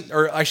doesn't,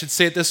 or I should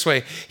say it this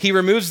way, he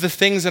removes the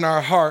things in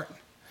our heart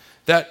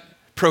that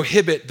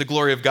prohibit the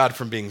glory of God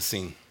from being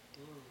seen.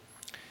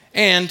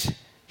 And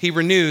he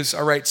renews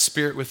a right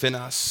spirit within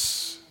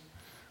us.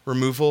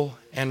 Removal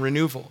and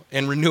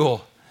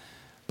renewal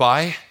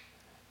by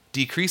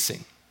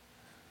decreasing,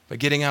 by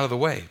getting out of the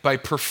way, by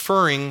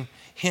preferring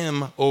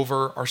him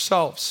over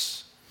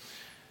ourselves.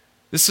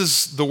 This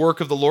is the work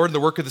of the Lord, the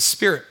work of the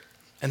Spirit.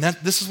 And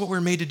this is what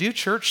we're made to do,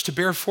 church, to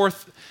bear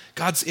forth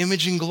God's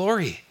image and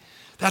glory.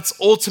 That's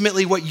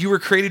ultimately what you were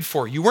created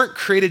for. You weren't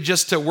created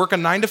just to work a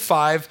 9 to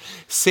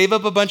 5, save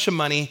up a bunch of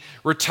money,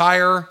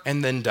 retire,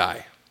 and then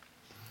die.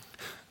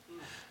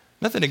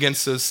 Nothing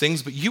against those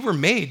things, but you were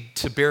made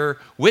to bear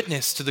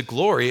witness to the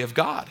glory of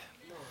God,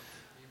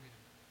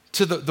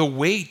 to the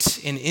weight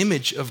and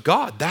image of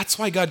God. That's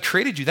why God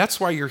created you. That's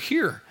why you're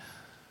here.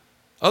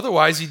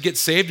 Otherwise, you'd get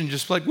saved and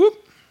just be like,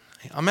 whoop,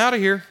 I'm out of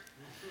here.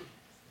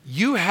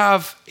 You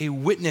have a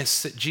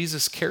witness that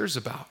Jesus cares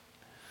about,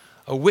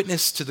 a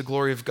witness to the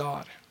glory of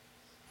God.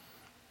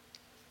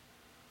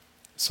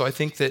 So I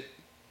think that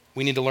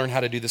we need to learn how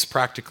to do this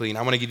practically. And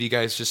I want to give you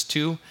guys just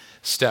 2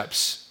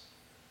 steps.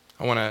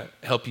 I want to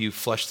help you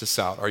flesh this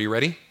out. Are you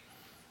ready?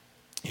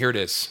 Here it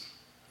is.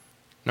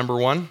 Number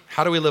 1,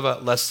 how do we live a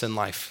less sin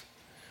life?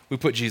 We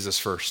put Jesus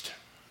first.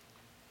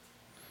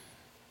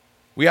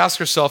 We ask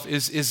ourselves,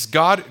 is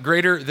God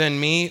greater than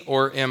me,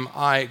 or am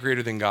I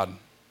greater than God?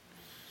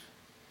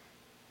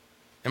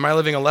 Am I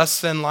living a less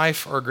than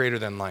life or a greater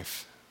than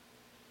life?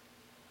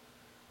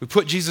 We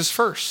put Jesus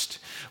first.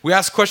 We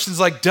ask questions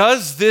like,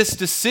 does this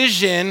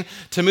decision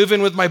to move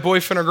in with my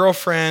boyfriend or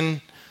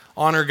girlfriend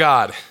honor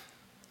God?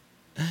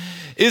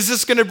 Is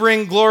this going to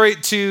bring glory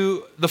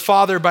to the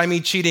Father by me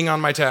cheating on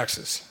my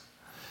taxes?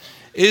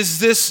 Is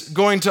this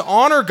going to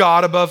honor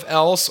God above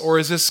else, or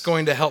is this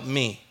going to help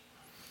me?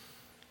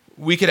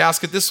 We could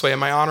ask it this way: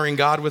 am I honoring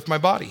God with my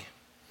body?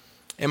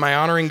 Am I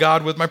honoring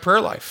God with my prayer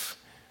life?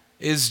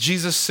 Is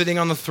Jesus sitting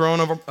on the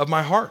throne of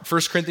my heart?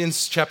 1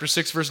 Corinthians chapter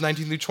 6, verse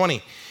 19 through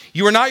 20.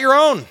 You are not your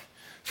own,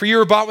 for you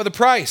were bought with a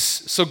price.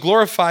 So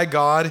glorify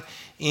God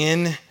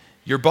in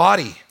your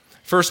body.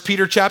 1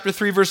 Peter chapter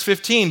 3, verse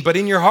 15. But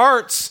in your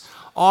hearts,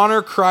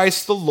 honor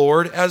Christ the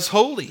Lord as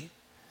holy.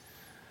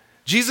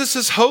 Jesus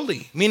is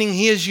holy, meaning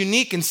he is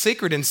unique and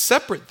sacred and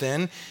separate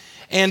then,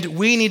 and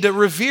we need to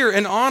revere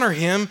and honor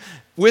him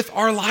with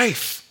our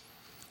life,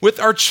 with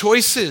our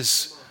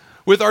choices,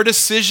 with our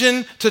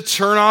decision to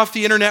turn off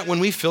the internet when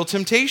we feel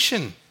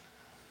temptation.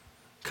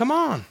 Come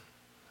on.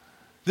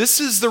 This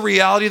is the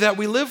reality that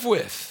we live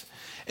with.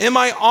 Am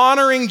I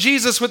honoring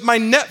Jesus with my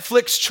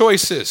Netflix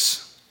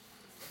choices?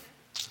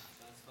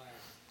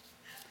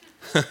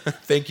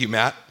 Thank you,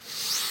 Matt.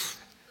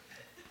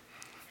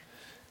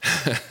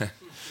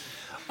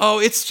 Oh,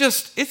 it's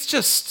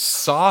just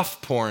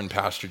soft porn,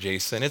 Pastor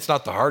Jason. It's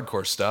not the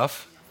hardcore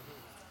stuff.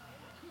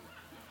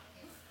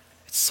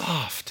 It's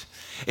soft.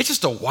 It's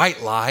just a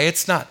white lie.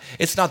 It's not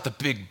the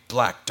big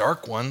black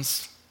dark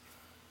ones.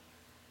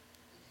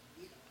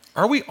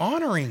 Are we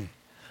honoring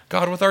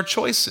God with our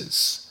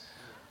choices?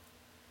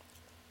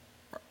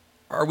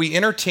 Are we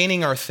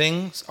entertaining our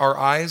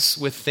eyes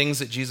with things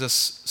that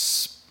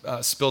Jesus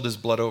spilled his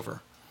blood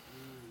over?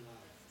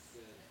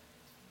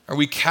 Are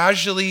we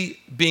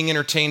casually being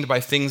entertained by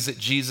things that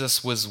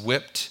Jesus was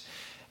whipped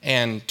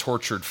and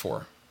tortured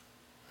for?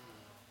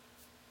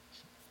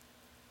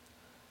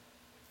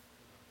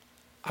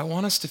 I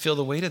want us to feel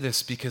the weight of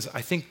this, because I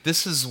think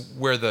this is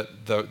where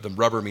the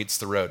rubber meets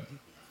the road.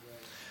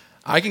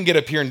 I can get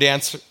up here and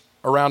dance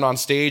around on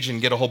stage and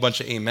get a whole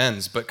bunch of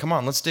amens, but come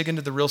on, let's dig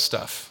into the real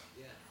stuff.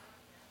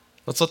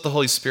 Let's let the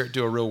Holy Spirit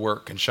do a real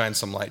work and shine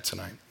some light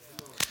tonight.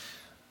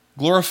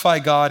 Glorify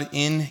God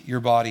in your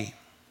body.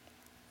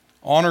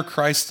 Honor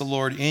Christ the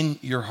Lord in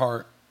your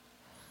heart.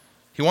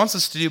 He wants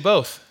us to do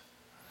both.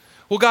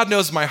 Well, God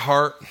knows my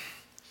heart.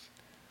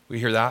 We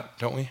hear that,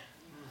 don't we?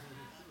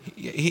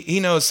 He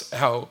knows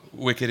how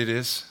wicked it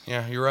is.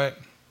 Yeah, you're right.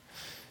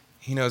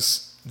 He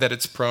knows that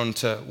it's prone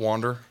to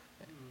wander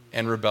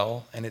and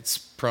rebel, and it's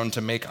prone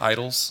to make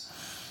idols.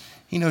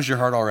 He knows your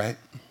heart all right.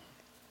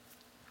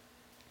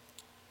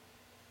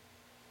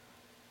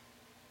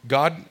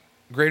 God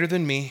greater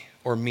than me,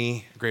 or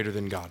me greater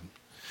than God?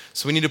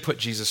 So we need to put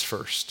Jesus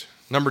first.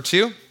 Number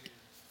 2,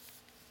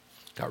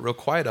 got real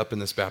quiet up in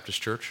this Baptist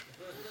church.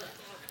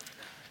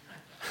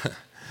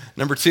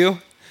 Number 2,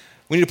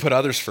 we need to put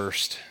others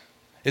first.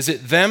 Is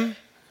it them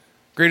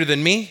greater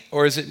than me,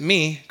 or is it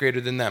me greater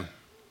than them?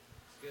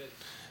 Good.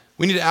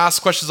 We need to ask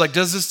questions like,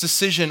 does this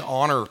decision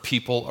honor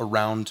people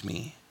around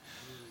me?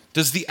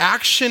 Does the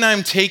action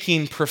I'm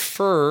taking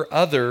prefer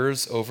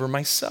others over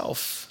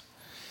myself?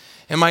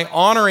 Am I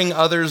honoring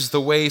others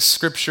the way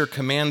Scripture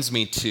commands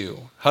me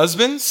to?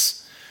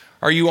 Husbands,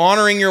 are you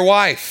honoring your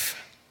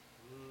wife?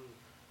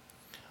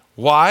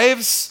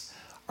 Wives,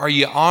 are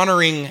you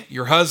honoring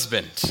your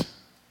husband?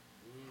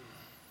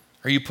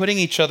 Are you putting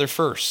each other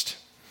first?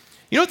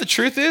 You know what the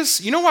truth is?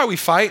 You know why we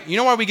fight? You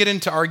know why we get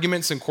into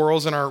arguments and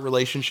quarrels in our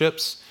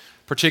relationships,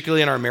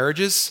 particularly in our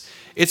marriages?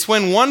 It's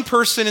when one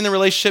person in the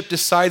relationship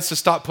decides to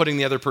stop putting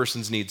the other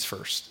person's needs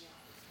first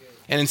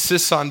and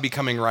insists on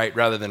becoming right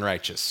rather than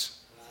righteous.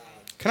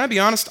 Can I be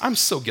honest? I'm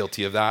so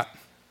guilty of that.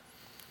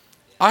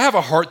 I have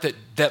a heart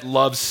that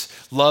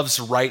loves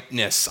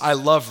rightness. I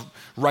love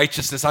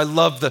righteousness. I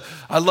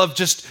love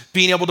just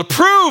being able to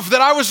prove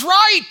that I was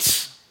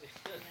right.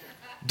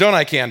 Don't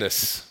I,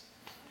 Candace?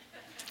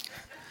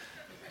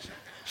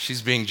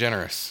 She's being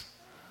generous.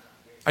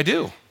 I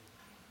do.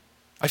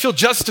 I feel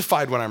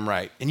justified when I'm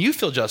right, and you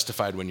feel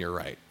justified when you're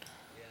right.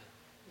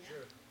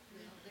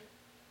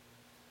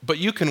 But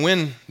you can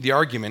win the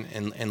argument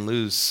and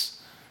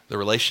lose the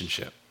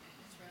relationship.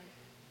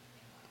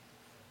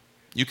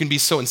 You can be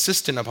so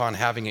insistent upon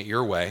having it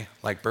your way,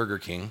 like Burger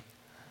King,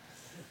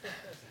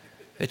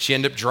 that you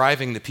end up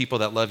driving the people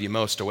that love you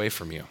most away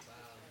from you.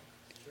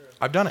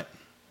 I've done it,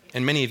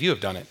 and many of you have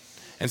done it,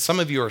 and some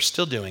of you are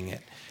still doing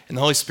it. And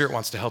the Holy Spirit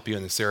wants to help you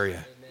in this area.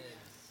 Amen.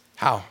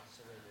 How?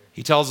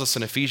 He tells us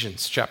in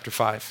Ephesians chapter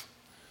 5.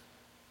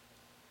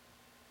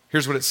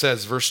 Here's what it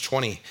says, verse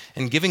 20.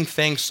 And giving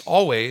thanks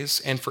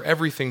always and for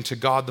everything to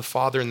God the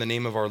Father in the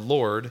name of our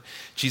Lord,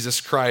 Jesus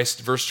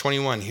Christ. Verse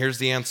 21, here's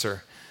the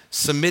answer.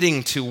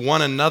 Submitting to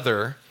one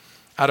another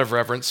out of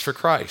reverence for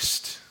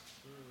Christ.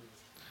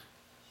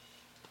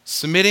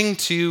 Submitting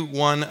to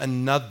one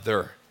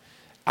another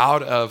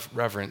out of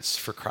reverence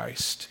for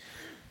Christ.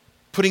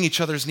 Putting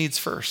each other's needs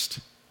first.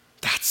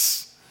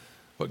 That's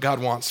what God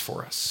wants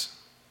for us.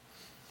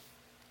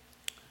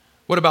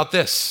 What about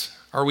this?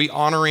 Are we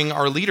honoring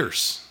our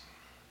leaders?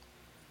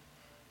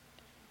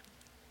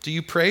 Do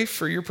you pray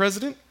for your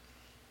president?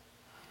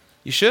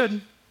 You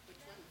should.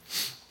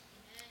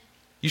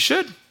 You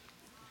should.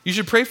 You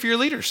should pray for your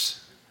leaders.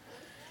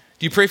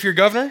 Do you pray for your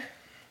governor?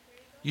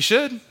 You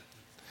should. Do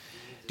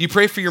you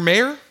pray for your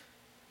mayor?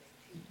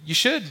 You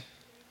should.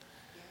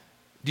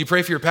 Do you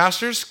pray for your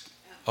pastors?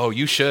 Oh,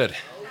 you should.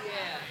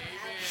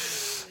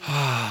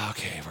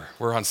 Okay,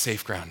 we're on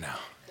safe ground now.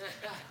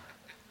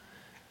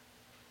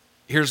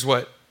 Here's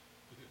what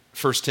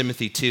 1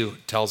 Timothy 2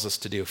 tells us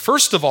to do.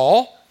 First,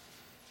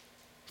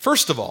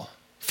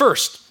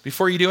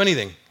 before you do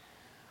anything,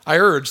 I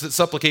urge that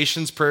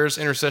supplications, prayers,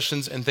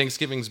 intercessions, and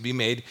thanksgivings be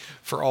made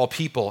for all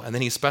people. And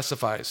then he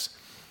specifies,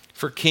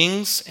 for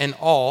kings and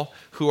all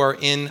who are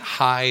in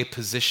high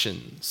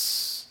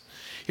positions.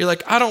 You're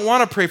like, I don't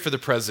want to pray for the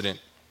president.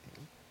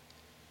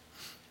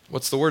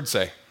 What's the word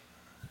say?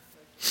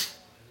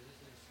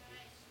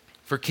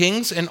 For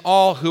kings and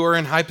all who are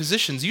in high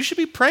positions. You should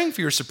be praying for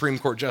your Supreme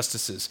Court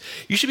justices.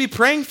 You should be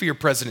praying for your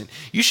president.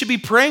 You should be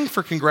praying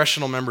for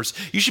congressional members.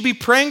 You should be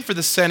praying for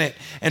the Senate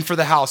and for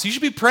the House. You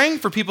should be praying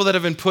for people that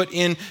have been put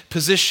in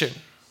position.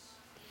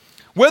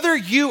 Whether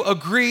you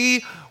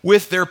agree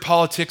with their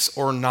politics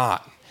or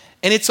not.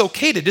 And it's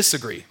okay to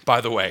disagree, by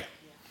the way.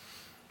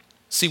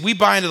 See, we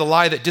buy into the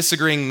lie that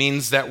disagreeing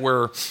means that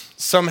we're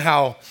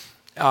somehow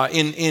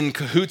in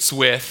cahoots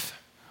with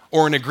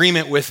or in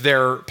agreement with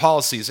their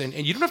policies. And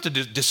you don't have to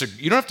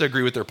disagree, you don't have to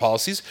agree with their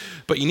policies,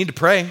 but you need to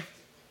pray.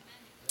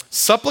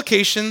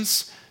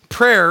 Supplications,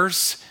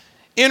 prayers,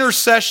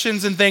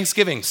 intercessions, and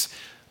thanksgivings.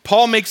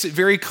 Paul makes it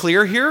very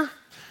clear here,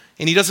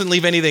 and he doesn't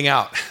leave anything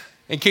out.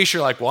 In case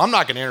you're like, well, I'm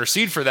not going to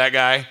intercede for that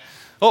guy.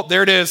 Oh,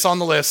 there it is on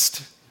the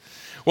list.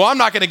 Well, I'm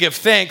not going to give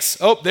thanks.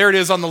 Oh, there it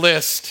is on the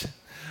list.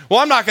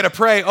 Well, I'm not going to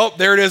pray. Oh,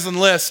 there it is on the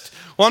list.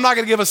 Well, I'm not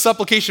going to give a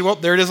supplication. Well,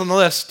 there it is on the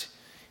list.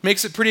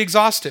 Makes it pretty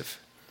exhaustive.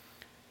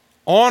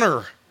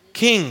 Honor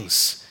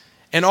kings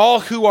and all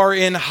who are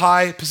in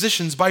high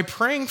positions by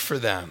praying for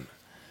them.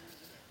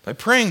 By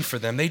praying for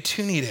them. They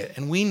too need it,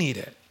 and we need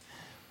it.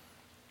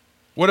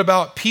 What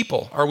about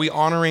people? Are we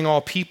honoring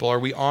all people? Are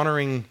we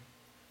honoring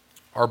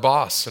our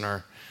boss and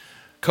our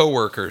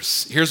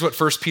co-workers? Here's what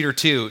 1 Peter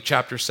 2,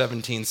 chapter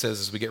 17 says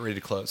as we get ready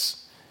to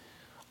close.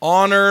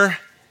 Honor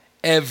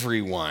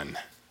everyone.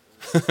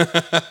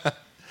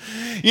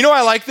 You know,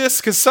 I like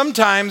this because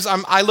sometimes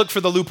I look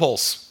for the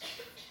loopholes.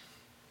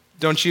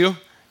 Don't you?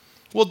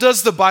 Well,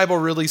 does the Bible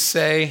really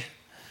say,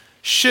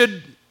 are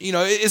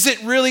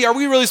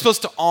we really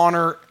supposed to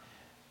honor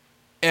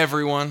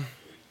everyone?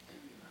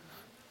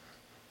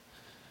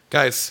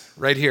 Guys,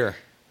 right here,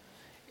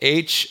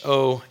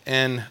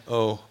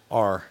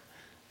 Honor,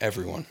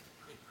 everyone.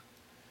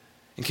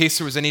 In case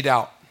there was any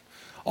doubt,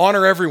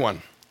 honor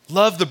everyone,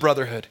 love the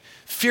brotherhood,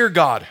 fear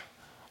God,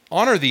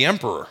 honor the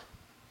emperor.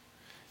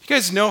 You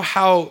guys know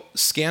how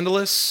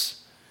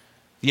scandalous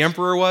the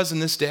emperor was in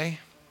this day?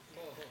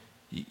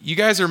 You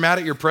guys are mad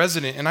at your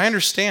president, and I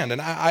understand,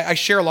 and I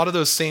share a lot of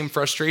those same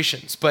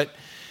frustrations, but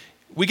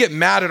we get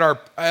mad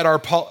at our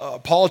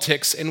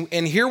politics,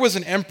 and here was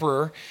an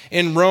emperor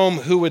in Rome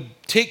who would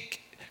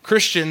take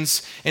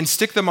Christians and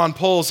stick them on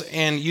poles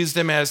and use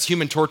them as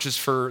human torches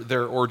for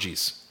their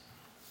orgies.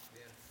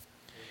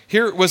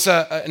 Here was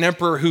an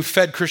emperor who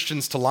fed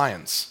Christians to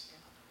lions.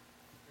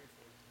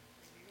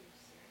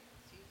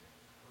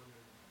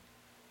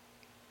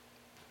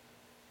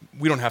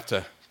 We don't have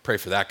to pray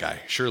for that guy,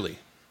 surely.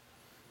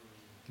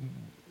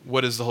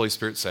 What does the Holy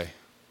Spirit say?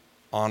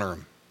 Honor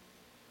him.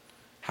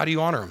 How do you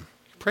honor him?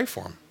 You pray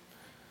for him.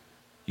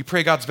 You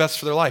pray God's best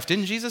for their life.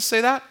 Didn't Jesus say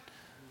that?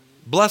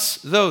 Bless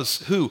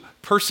those who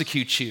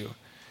persecute you.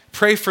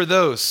 Pray for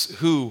those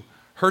who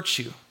hurt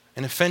you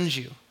and offend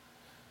you.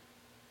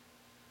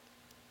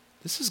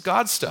 This is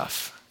God's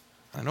stuff.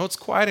 I know it's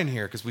quiet in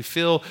here because we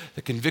feel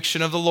the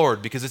conviction of the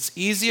Lord, because it's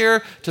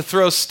easier to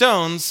throw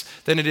stones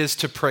than it is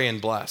to pray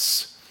and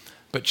bless.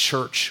 But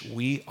church,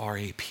 we are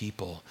a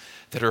people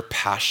that are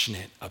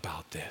passionate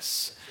about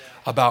this,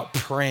 about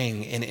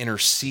praying and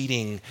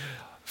interceding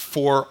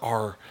for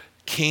our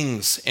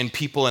kings and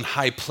people in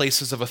high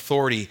places of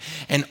authority,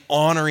 and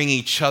honoring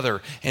each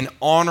other and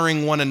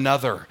honoring one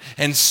another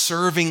and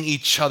serving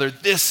each other.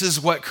 This is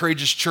what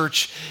Courageous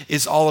Church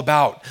is all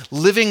about.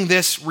 Living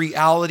this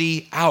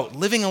reality out.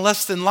 Living a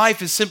less than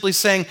life is simply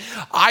saying,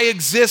 I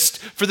exist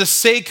for the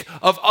sake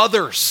of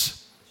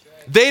others.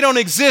 They don't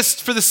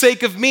exist for the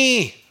sake of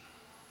me.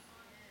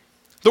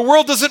 The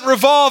world doesn't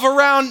revolve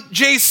around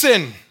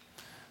Jason,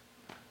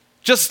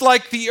 just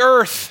like the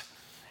earth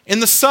and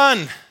the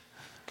sun,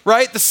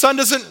 right? The sun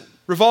doesn't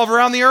revolve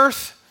around the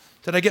earth.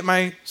 Did I get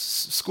my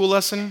school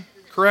lesson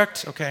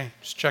correct? Okay,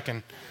 just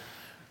checking.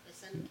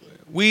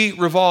 We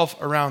revolve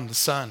around the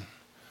Son.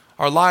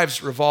 Our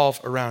lives revolve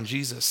around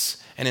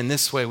Jesus. And in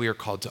this way, we are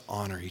called to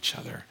honor each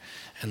other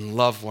and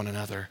love one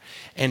another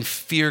and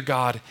fear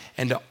God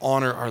and to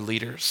honor our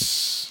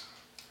leaders.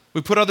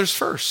 We put others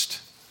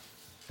first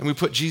and we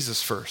put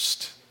Jesus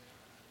first.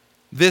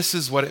 This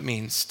is what it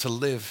means to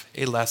live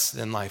a less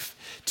than life,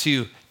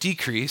 to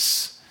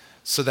decrease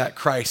so that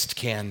Christ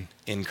can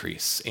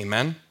increase.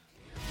 Amen?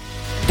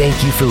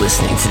 Thank you for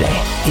listening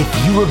today.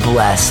 If you were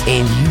blessed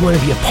and you want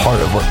to be a part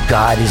of what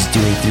God is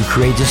doing through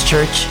Courageous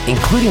Church,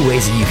 including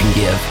ways that you can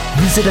give,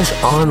 visit us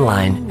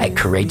online at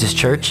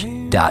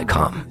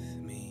courageouschurch.com.